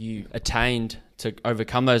you attained to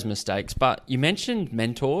overcome those mistakes. But you mentioned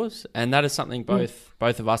mentors, and that is something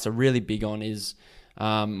both of us are really big on. Is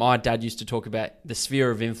my dad used to talk about the sphere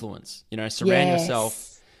of influence. Surround yourself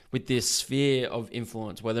with this sphere of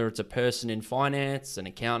influence, whether it's a person in finance, an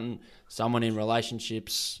accountant, someone in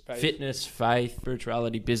relationships, fitness, faith,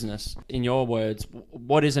 spirituality, business. In your words,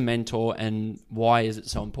 what is a mentor, and why is it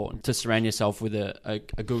so important to surround yourself with a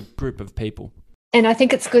good group of people? And I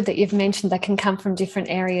think it's good that you've mentioned they can come from different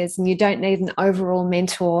areas, and you don't need an overall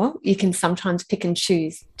mentor. You can sometimes pick and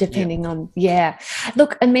choose depending on,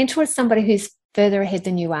 Look, a mentor is somebody who's further ahead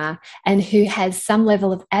than you are and who has some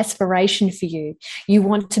level of aspiration for you. You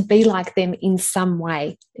want to be like them in some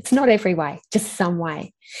way. It's not every way, just some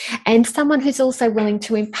way. And someone who's also willing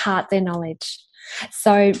to impart their knowledge.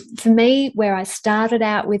 So for me, where I started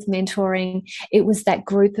out with mentoring, it was that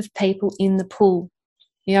group of people in the pool.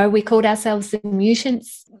 We called ourselves the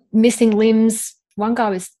mutants, missing limbs. One guy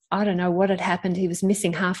was, I don't know what had happened. He was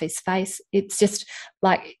missing half his face. It's just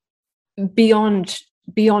like beyond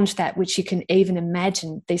that which you can even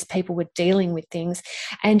imagine. These people were dealing with things,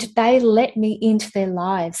 and they let me into their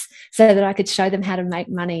lives so that I could show them how to make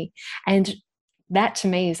money. And that to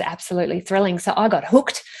me is absolutely thrilling. So I got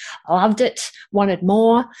hooked, loved it, wanted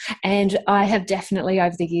more, and I have definitely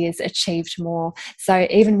over the years achieved more. So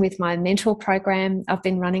even with my mentor program, I've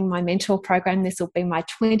been running my mentor program. This will be my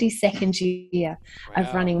 22nd year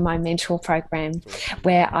of running my mentor program,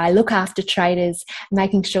 where I look after traders,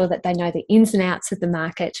 making sure that they know the ins and outs of the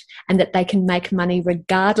market and that they can make money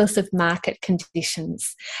regardless of market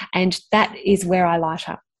conditions. And that is where I light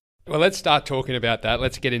up. Well, let's start talking about that.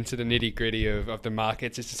 Let's get into the nitty-gritty of the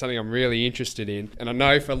markets. This is something I'm really interested in. And I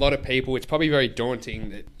know for a lot of people, it's probably very daunting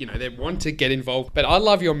that, they want to get involved. But I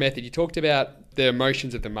love your method. You talked about the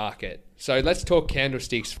emotions of the market. So let's talk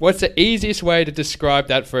candlesticks. What's the easiest way to describe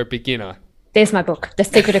that for a beginner? There's my book, The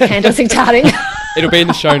Secret of Candlestick Charting. It'll be in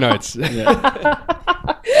the show notes.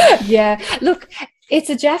 Yeah. Look,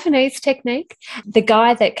 it's a Japanese technique. The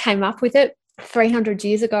guy that came up with it 300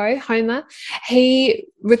 years ago, Homer, he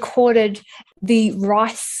recorded the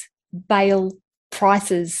rice bale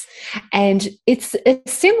prices, and it's a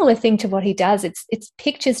similar thing to what he does. It's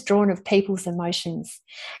pictures drawn of people's emotions,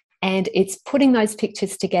 and it's putting those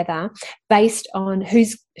pictures together based on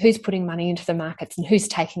who's putting money into the markets and who's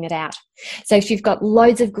taking it out. So if you've got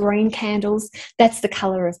loads of green candles, that's the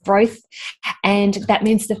color of growth, and that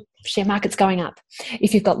means the share market's going up.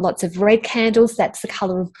 If you've got lots of red candles, that's the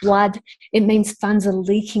color of blood. It means funds are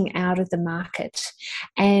leaking out of the market.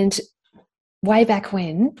 And way back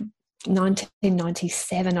when,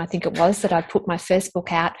 1997, I think it was, that I put my first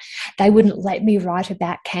book out, they wouldn't let me write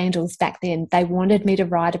about candles back then. They wanted me to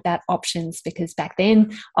write about options, because back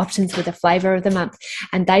then options were the flavor of the month.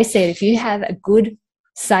 And they said, if you have a good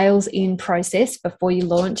sales in process before you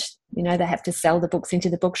launch, they have to sell the books into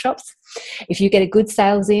the bookshops. If you get a good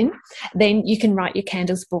sales in, then you can write your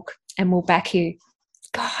candles book and we'll back you.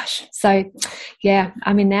 Gosh. So yeah,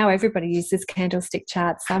 now everybody uses candlestick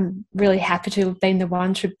charts. I'm really happy to have been the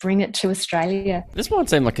one to bring it to Australia. This might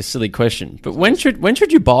seem like a silly question, but when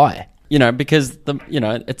should you buy? Because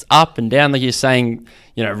it's up and down, like you're saying,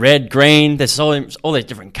 red, green, there's all these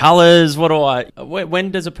different colors.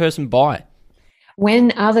 When does a person buy?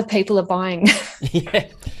 When other people are buying. Yeah.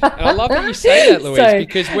 And I love that you say that, Louise,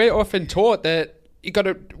 because we're often taught that you got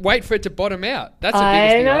to wait for it to bottom out. That's the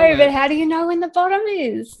biggest thing. I know, but how do you know when the bottom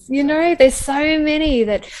is? There's so many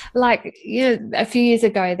that, a few years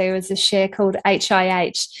ago, there was a share called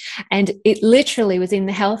HIH, and it literally was in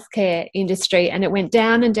the healthcare industry, and it went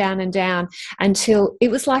down and down and down until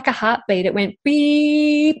it was like a heartbeat. It went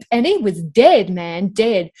beep, and it was dead, man,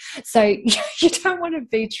 dead. So you don't want to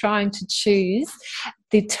be trying to choose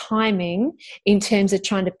the timing in terms of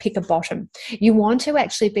trying to pick a bottom. You want to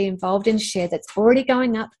actually be involved in a share that's already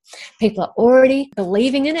going up. People are already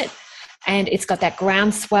believing in it, and it's got that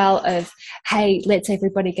groundswell of, hey, let's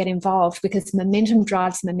everybody get involved, because momentum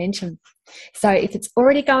drives momentum. So if it's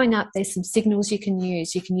already going up, there's some signals you can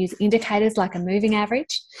use. You can use indicators like a moving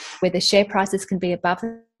average, where the share prices can be above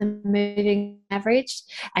the moving average.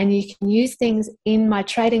 And you can use things in my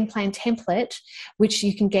trading plan template, which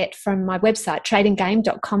you can get from my website,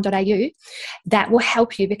 tradinggame.com.au. That will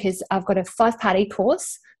help you, because I've got a 5-part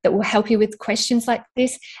e-course that will help you with questions like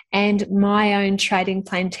this, and my own trading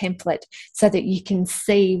plan template, so that you can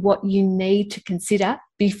see what you need to consider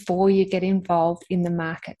before you get involved in the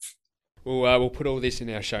markets. We'll put all this in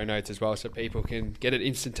our show notes as well, so people can get it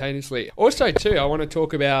instantaneously. Also, too, I want to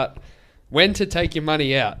talk about when to take your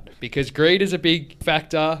money out, because greed is a big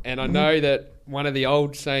factor, and I know that one of the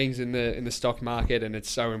old sayings in the stock market, and it's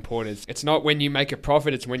so important, it's not when you make a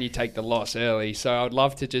profit, it's when you take the loss early. So I'd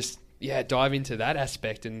love to just dive into that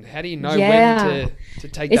aspect. And how do you know when to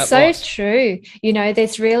take that loss? It's so true. You know,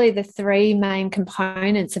 there's really the 3 main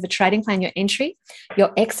components of a trading plan: your entry,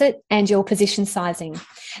 your exit, and your position sizing.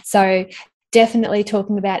 So definitely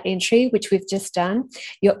talking about entry, which we've just done.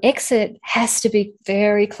 Your exit has to be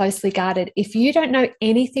very closely guarded. If you don't know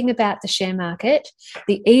anything about the share market,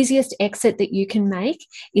 the easiest exit that you can make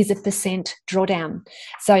is a % drawdown.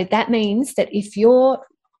 So that means that if your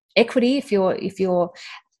equity, if your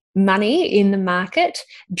money in the market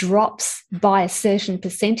drops by a certain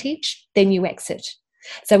percentage, then you exit.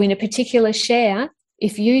 So in a particular share,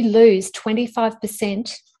 if you lose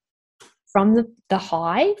 25% from the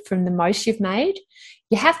high, from the most you've made,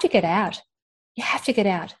 you have to get out. You have to get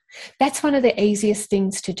out. That's one of the easiest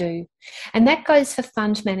things to do. And that goes for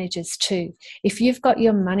fund managers too. If you've got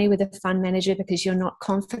your money with a fund manager because you're not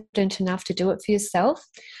confident enough to do it for yourself,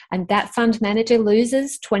 and that fund manager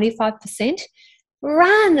loses 25%,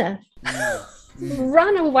 run.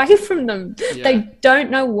 Run away from them. They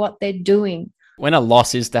don't know what they're doing. When a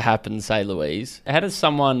loss is to happen, say, Louise, how does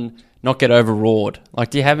someone not get overawed?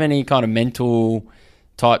 Like, do you have any kind of mental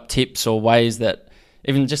type tips or ways that,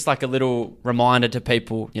 even just like a little reminder to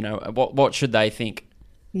people, you know, what should they think?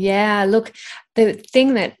 Yeah, look, the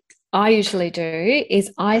thing that I usually do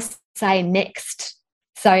is I say next.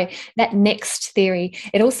 So that next theory,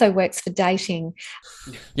 it also works for dating.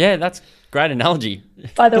 Yeah, that's great analogy.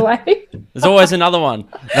 By the way. There's always another one.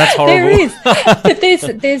 That's horrible. There is. But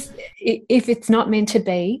there's if it's not meant to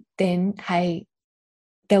be, then hey,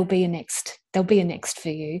 there'll be a next. There'll be a next for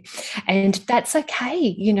you. And that's okay.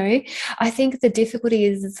 You know, I think the difficulty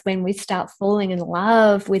is when we start falling in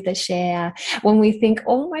love with a share, when we think,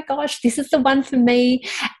 oh my gosh, this is the one for me,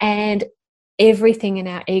 and everything in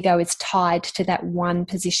our ego is tied to that one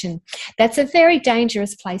position. That's a very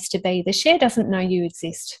dangerous place to be. The share doesn't know you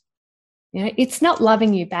exist. You know, it's not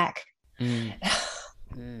loving you back.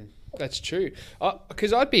 That's true.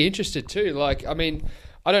 Because I'd be interested too. Like, I mean,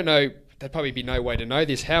 I don't know, there'd probably be no way to know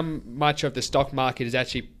this, how much of the stock market is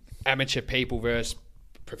actually amateur people versus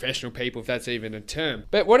professional people, if that's even a term.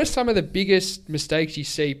 But what are some of the biggest mistakes you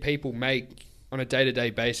see people make on a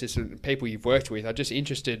day-to-day basis, and people you've worked with? I'm just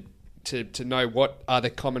interested to know what are the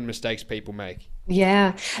common mistakes people make.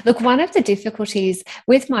 Yeah. Look, one of the difficulties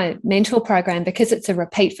with my mentor program, because it's a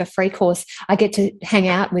repeat for free course, I get to hang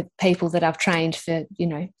out with people that I've trained for,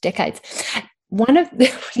 decades. One of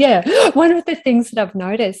the things that I've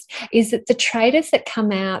noticed is that the traders that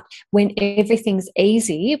come out when everything's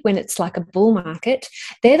easy, when it's like a bull market,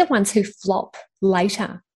 they're the ones who flop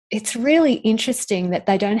later. It's really interesting that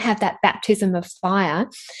they don't have that baptism of fire,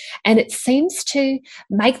 and it seems to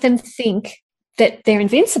make them think that they're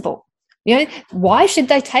invincible. You know, why should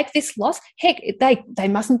they take this loss? Heck, they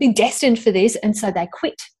mustn't be destined for this, and so they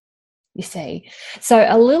quit, you see. So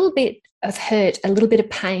a little bit of hurt, a little bit of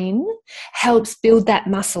pain helps build that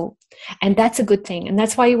muscle, and that's a good thing. And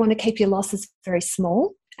that's why you want to keep your losses very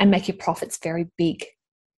small and make your profits very big.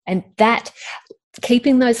 And that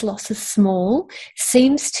keeping those losses small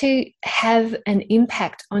seems to have an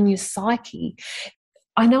impact on your psyche.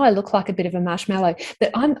 I know I look like a bit of a marshmallow,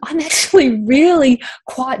 but I'm actually really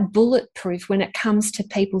quite bulletproof when it comes to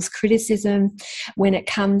people's criticism, when it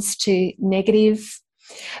comes to negative,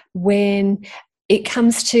 when it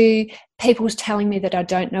comes to people telling me that I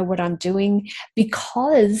don't know what I'm doing,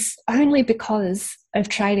 only because of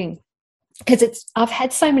trading. Because I've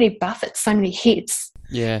had so many buffets, so many hits.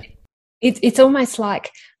 Yeah. It's almost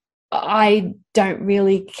like I don't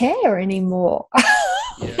really care anymore.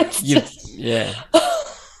 Yeah.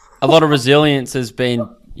 A lot of resilience has been,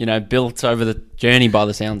 built over the journey by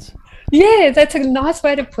the sounds. Yeah, that's a nice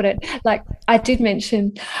way to put it. Like I'll just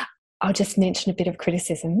mention a bit of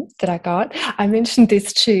criticism that I got. I mentioned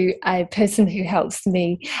this to a person who helps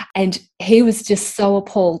me, and he was just so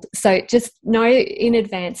appalled. So just know in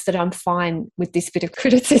advance that I'm fine with this bit of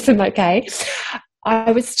criticism, okay?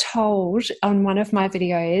 I was told on one of my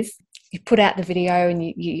videos you put out the video and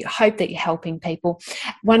you hope that you're helping people.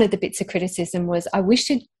 One of the bits of criticism was, I wish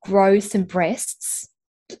you'd grow some breasts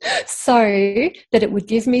so that it would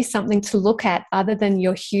give me something to look at other than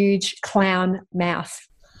your huge clown mouth.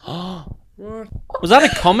 Was that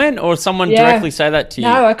a comment or someone directly say that to you?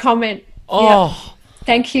 No, a comment. Oh, yeah.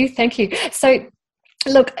 Thank you. So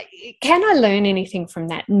look, can I learn anything from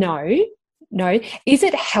that? No. Is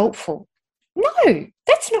it helpful? No,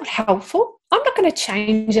 that's not helpful. I'm not going to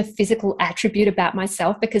change a physical attribute about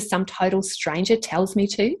myself because some total stranger tells me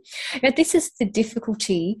to. This is the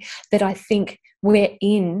difficulty that I think we're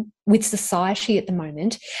in with society at the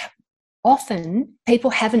moment. Often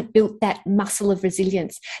people haven't built that muscle of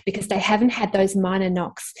resilience because they haven't had those minor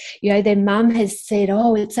knocks. Their mum has said,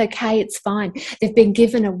 oh, it's okay, it's fine. They've been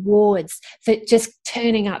given awards for just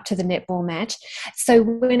turning up to the netball match. So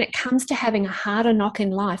when it comes to having a harder knock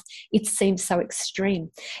in life, it seems so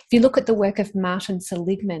extreme. If you look at the work of Martin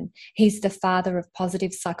Seligman, he's the father of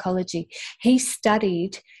positive psychology. He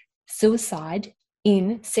studied suicide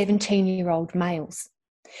in 17-year-old males.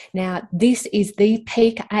 Now, this is the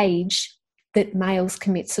peak age that males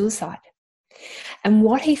commit suicide. And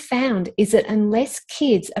what he found is that unless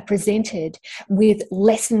kids are presented with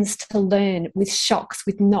lessons to learn, with shocks,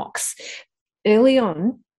 with knocks early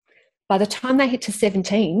on, by the time they hit to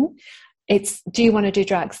 17, it's, do you want to do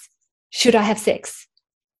drugs? Should I have sex?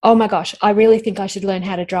 Oh my gosh, I really think I should learn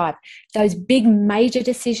how to drive. Those big major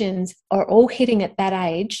decisions are all hitting at that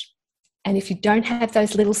age. And if you don't have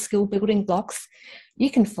those little skill building blocks, you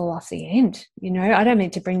can fall off the end. I don't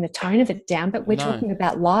mean to bring the tone of it down, but we're talking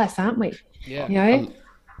about life, aren't we? Yeah.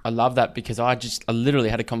 I love that because I literally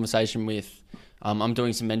had a conversation with, I'm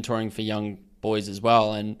doing some mentoring for young boys as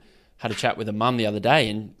well, and had a chat with a mum the other day,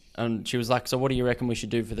 and she was like, so what do you reckon we should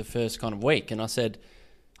do for the first kind of week? And I said,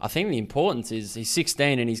 I think the importance is he's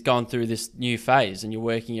 16 and he's gone through this new phase and you're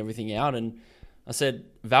working everything out. And I said,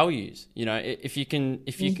 values, if you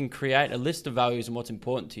can create a list of values and what's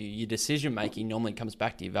important to you, your decision making normally comes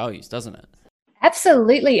back to your values, doesn't it?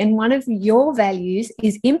 Absolutely. And one of your values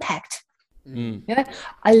is impact.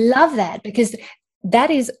 I love that because that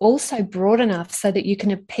is also broad enough so that you can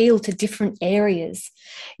appeal to different areas,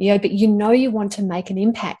 but you want to make an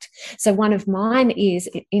impact. So one of mine is,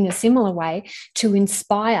 in a similar way, to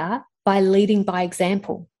inspire by leading by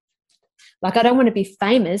example. Like, I don't want to be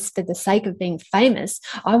famous for the sake of being famous.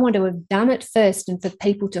 I want to have done it first and for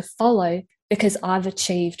people to follow because I've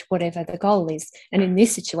achieved whatever the goal is. And in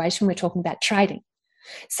this situation, we're talking about trading.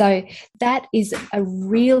 So that is a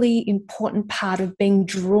really important part of being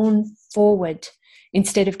drawn forward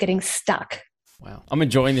instead of getting stuck. Wow. I'm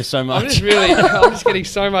enjoying this so much. I'm just getting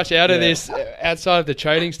so much out of this outside of the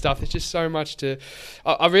trading stuff. There's just so much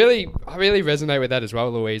I really resonate with that as well,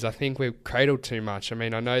 Louise. I think we're cradled too much. I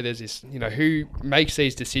mean, I know there's this, who makes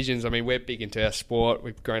these decisions. I mean, we're big into our sport.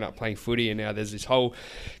 We've grown up playing footy, and now there's this whole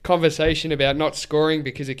conversation about not scoring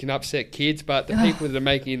because it can upset kids. But the people that are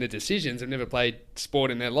making the decisions have never played sport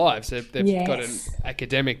in their lives. They've got an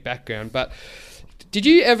academic background. But did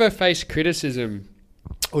you ever face criticism?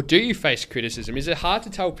 Or do you face criticism? Is it hard to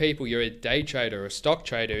tell people you're a day trader or a stock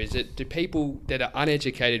trader? Do people that are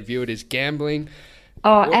uneducated view it as gambling?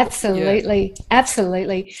 Oh, absolutely. Yeah.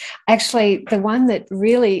 Absolutely. Actually, the one that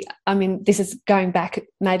really, this is going back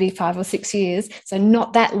maybe 5 or 6 years, so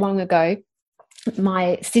not that long ago,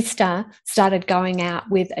 my sister started going out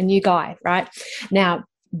with a new guy, right? Now,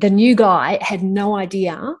 the new guy had no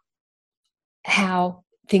idea how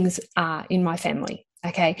things are in my family.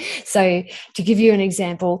 Okay, so to give you an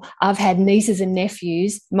example, I've had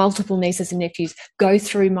multiple nieces and nephews, go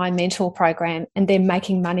through my mentor program, and they're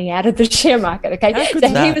making money out of the share market. Okay, how good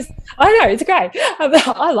is that? I know, it's great.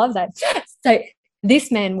 I love that. So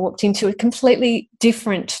this man walked into a completely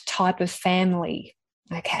different type of family.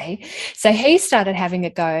 Okay, so he started having a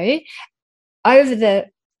go over the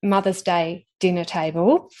Mother's Day dinner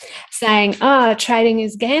table, saying, trading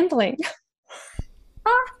is gambling.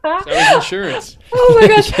 So is insurance. Oh my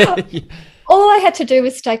gosh. All I had to do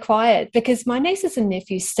was stay quiet because my nieces and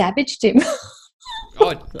nephews savaged him.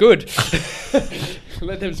 Oh, good.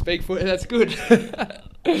 Let them speak for it. That's good.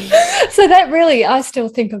 So that really, I still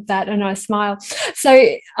think of that and I smile.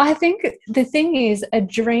 So I think the thing is, a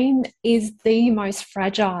dream is the most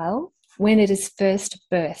fragile when it is first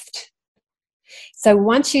birthed. So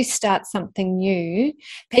once you start something new,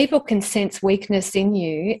 people can sense weakness in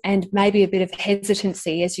you and maybe a bit of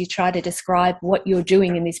hesitancy as you try to describe what you're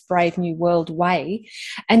doing in this brave new world way,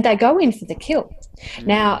 and they go in for the kill.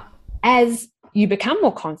 Now, as you become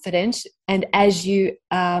more confident and as you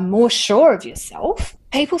are more sure of yourself,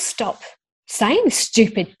 people stop saying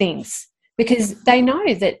stupid things because they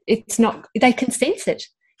know that it's not, they can sense it.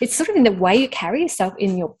 It's sort of in the way you carry yourself,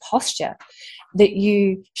 in your posture, that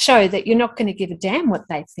you show that you're not going to give a damn what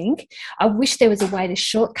they think. I wish there was a way to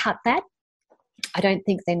shortcut that. I don't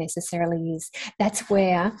think there necessarily is. That's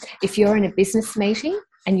where, if you're in a business meeting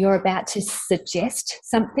and you're about to suggest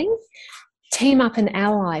something, team up an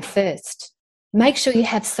ally first. Make sure you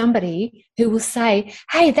have somebody who will say,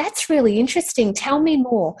 hey, that's really interesting, tell me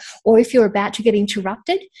more. Or if you're about to get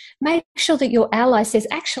interrupted, make sure that your ally says,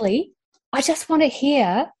 actually, I just want to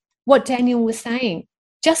hear what Daniel was saying.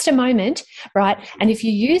 Just a moment, right? And if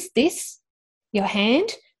you use this, your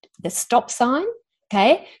hand, the stop sign,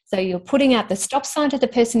 okay? So you're putting out the stop sign to the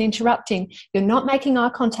person interrupting. You're not making eye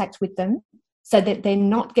contact with them so that they're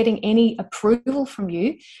not getting any approval from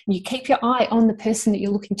you. And you keep your eye on the person that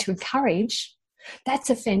you're looking to encourage. That's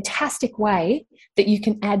a fantastic way that you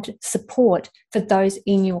can add support for those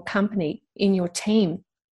in your company, in your team.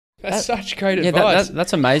 That's such great advice.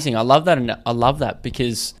 That's amazing. I love that, and I love that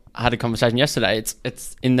because I had a conversation yesterday.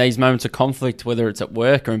 It's in these moments of conflict, whether it's at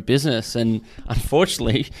work or in business, and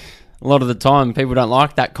unfortunately, a lot of the time people don't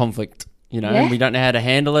like that conflict, and we don't know how to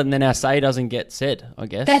handle it, and then our say doesn't get said, I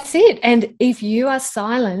guess. That's it. And if you are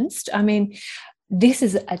silenced, I mean, this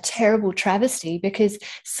is a terrible travesty, because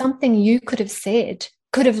something you could have said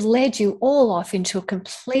could have led you all off into a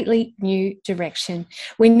completely new direction.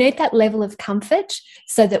 We need that level of comfort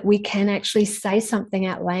so that we can actually say something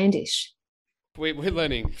outlandish. We're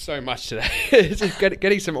learning so much today.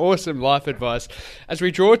 Getting some awesome life advice. As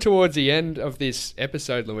we draw towards the end of this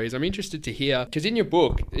episode, Louise, I'm interested to hear, because in your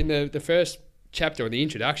book, in the first chapter, or the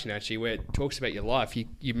introduction actually, where it talks about your life,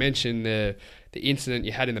 you mentioned the incident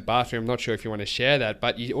you had in the bathroom. I'm not sure if you want to share that,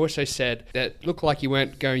 but you also said that it looked like you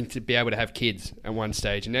weren't going to be able to have kids at one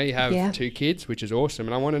stage, and now you have 2 kids, which is awesome.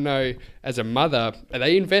 And I want to know, as a mother, are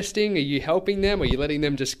they investing? Are you helping them? Are you letting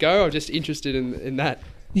them just go? I'm just interested in that.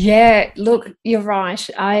 Yeah, look, you're right.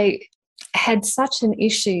 I had such an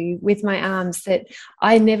issue with my arms that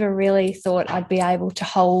I never really thought I'd be able to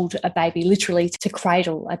hold a baby, literally to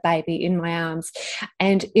cradle a baby in my arms.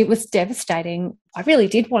 And it was devastating. I really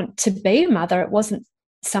did want to be a mother. It wasn't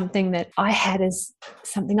something that I had as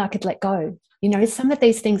something I could let go. Some of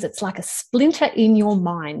these things, it's like a splinter in your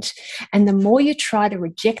mind. And the more you try to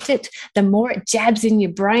reject it, the more it jabs in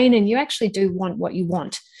your brain, and you actually do want what you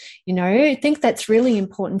want. I think that's really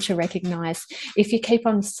important to recognize. If you keep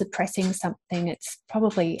on suppressing something, it's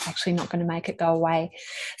probably actually not going to make it go away.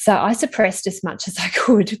 So I suppressed as much as I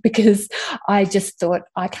could, because I just thought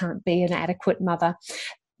I can't be an adequate mother.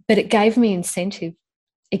 But it gave me incentive.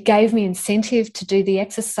 It gave me incentive to do the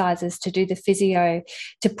exercises, to do the physio,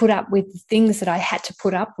 to put up with the things that I had to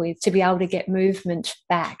put up with to be able to get movement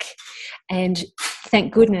back. And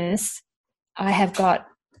thank goodness I have got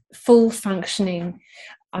full functioning.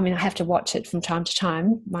 I mean, I have to watch it from time to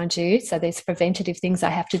time, mind you, so there's preventative things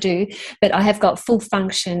I have to do, but I have got full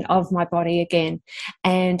function of my body again.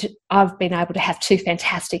 And I've been able to have 2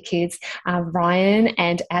 fantastic kids, Ryan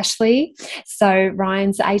and Ashley. So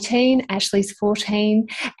Ryan's 18, Ashley's 14,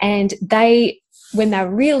 and when they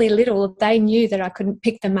were really little, they knew that I couldn't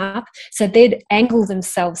pick them up, so they'd angle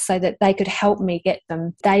themselves so that they could help me get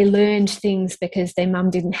them. They learned things because their mum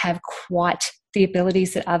didn't have quite the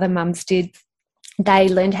abilities that other mums did. They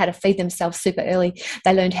learned how to feed themselves super early.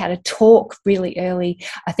 They learned how to talk really early,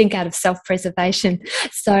 I think out of self-preservation.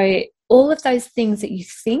 So all of those things that you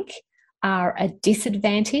think are a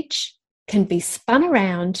disadvantage can be spun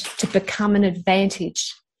around to become an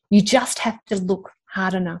advantage. You just have to look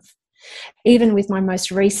hard enough. Even with my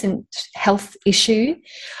most recent health issue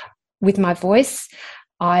with my voice,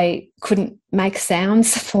 I couldn't make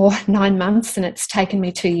sounds for 9 months, and it's taken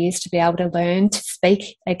me 2 years to be able to learn to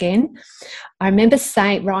speak again. I remember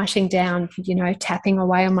writing down, tapping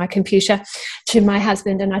away on my computer to my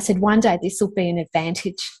husband, and I said, one day this will be an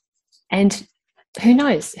advantage. And who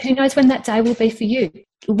knows when that day will be for you.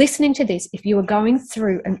 Listening to this, if you are going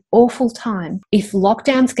through an awful time, if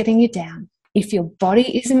lockdown's getting you down, if your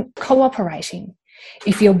body isn't cooperating,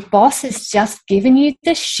 if your boss has just given you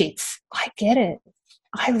the shits, I get it.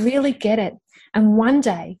 I really get it. And one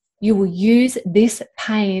day you will use this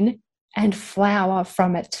pain and flower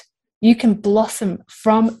from it. You can blossom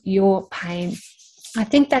from your pain. I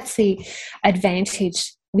think that's the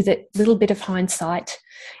advantage with a little bit of hindsight.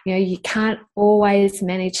 You can't always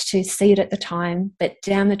manage to see it at the time, but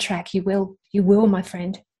down the track you will. You will, my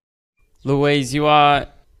friend. Louise, you are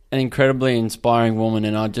an incredibly inspiring woman,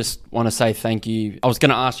 and I just want to say thank you. I was going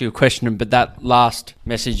to ask you a question, but that last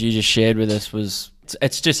message you just shared with us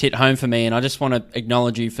it's just hit home for me, and I just want to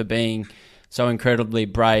acknowledge you for being so incredibly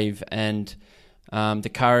brave and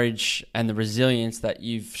the courage and the resilience that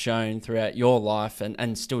you've shown throughout your life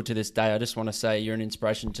and still to this day. I just want to say you're an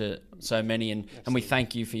inspiration to so many, and we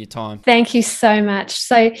thank you for your time. Thank you so much.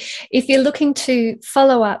 So if you're looking to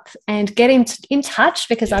follow up and get in touch,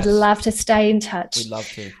 because I'd love to stay in touch. We'd love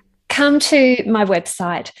to. Come to my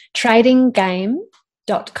website,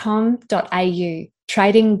 tradinggame.com.au.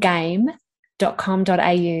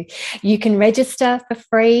 Tradinggame.com.au. You can register for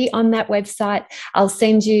free on that website. I'll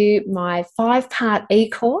send you my 5-part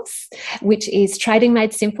e-course, which is Trading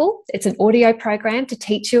Made Simple. It's an audio program to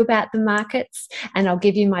teach you about the markets, and I'll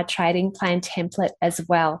give you my trading plan template as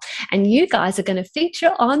well. And you guys are going to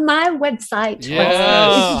feature on my website.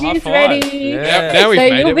 Yeah, Interviews ready. Yeah. Now we've So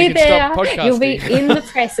made you'll it. be We can there. stop podcasting. You'll be in the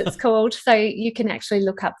press, it's called. So you can actually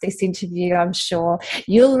look up this interview, I'm sure.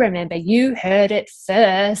 You'll remember you heard it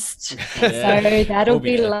first. So that'll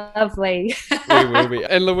be lovely. We will be.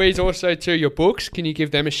 And Louise, also too, your books, can you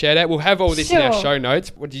give them a shout out? We'll have all this in our show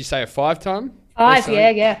notes. What did you say, a 5-time? 5,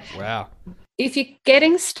 yeah. Wow. If you're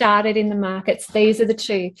getting started in the markets, these are the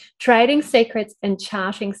 2: Trading Secrets and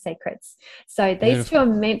Charting Secrets. So these 2 are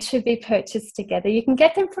meant to be purchased together. You can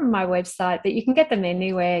get them from my website, but you can get them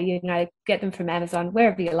anywhere, get them from Amazon,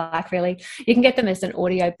 wherever you like, really. You can get them as an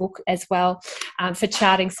audio book as well, for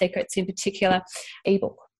Charting Secrets in particular,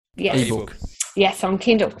 ebook. Yes. Ebook. Yes, on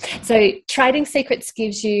Kindle. So Trading Secrets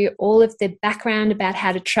gives you all of the background about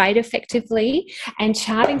how to trade effectively, and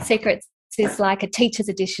Charting Secrets is like a teacher's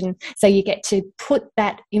edition. So you get to put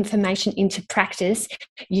that information into practice.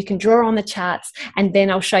 You can draw on the charts, and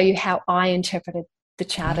then I'll show you how I interpreted the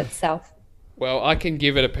chart itself. Well, I can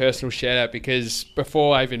give it a personal shout out because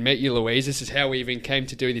before I even met you, Louise, this is how we even came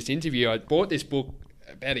to do this interview. I bought this book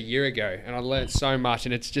about a year ago, and I learned so much,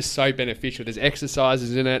 and it's just so beneficial. There's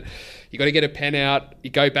exercises in it. You got to get a pen out. You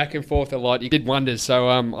go back and forth a lot. You did wonders. So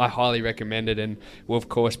I highly recommend it, and we'll of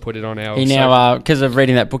course put it on our. He now, because of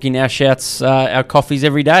reading that book, he now shouts our coffees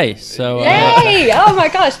every day. So yay! Oh my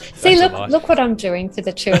gosh! See, look what I'm doing for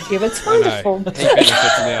the 2 of you. It's wonderful. He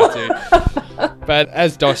benefits now too. But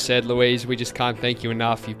as Dosh said, Louise, we just can't thank you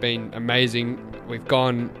enough. You've been amazing. We've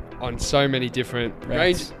gone on so many different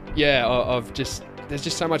ranges. Yeah, of just. There's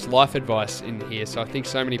just so much life advice in here, so I think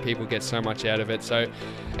so many people get so much out of it. So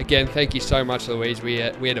again, thank you so much, Louise. We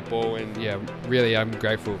had a ball, and really I'm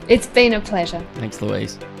grateful. It's been a pleasure. Thanks,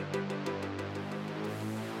 Louise.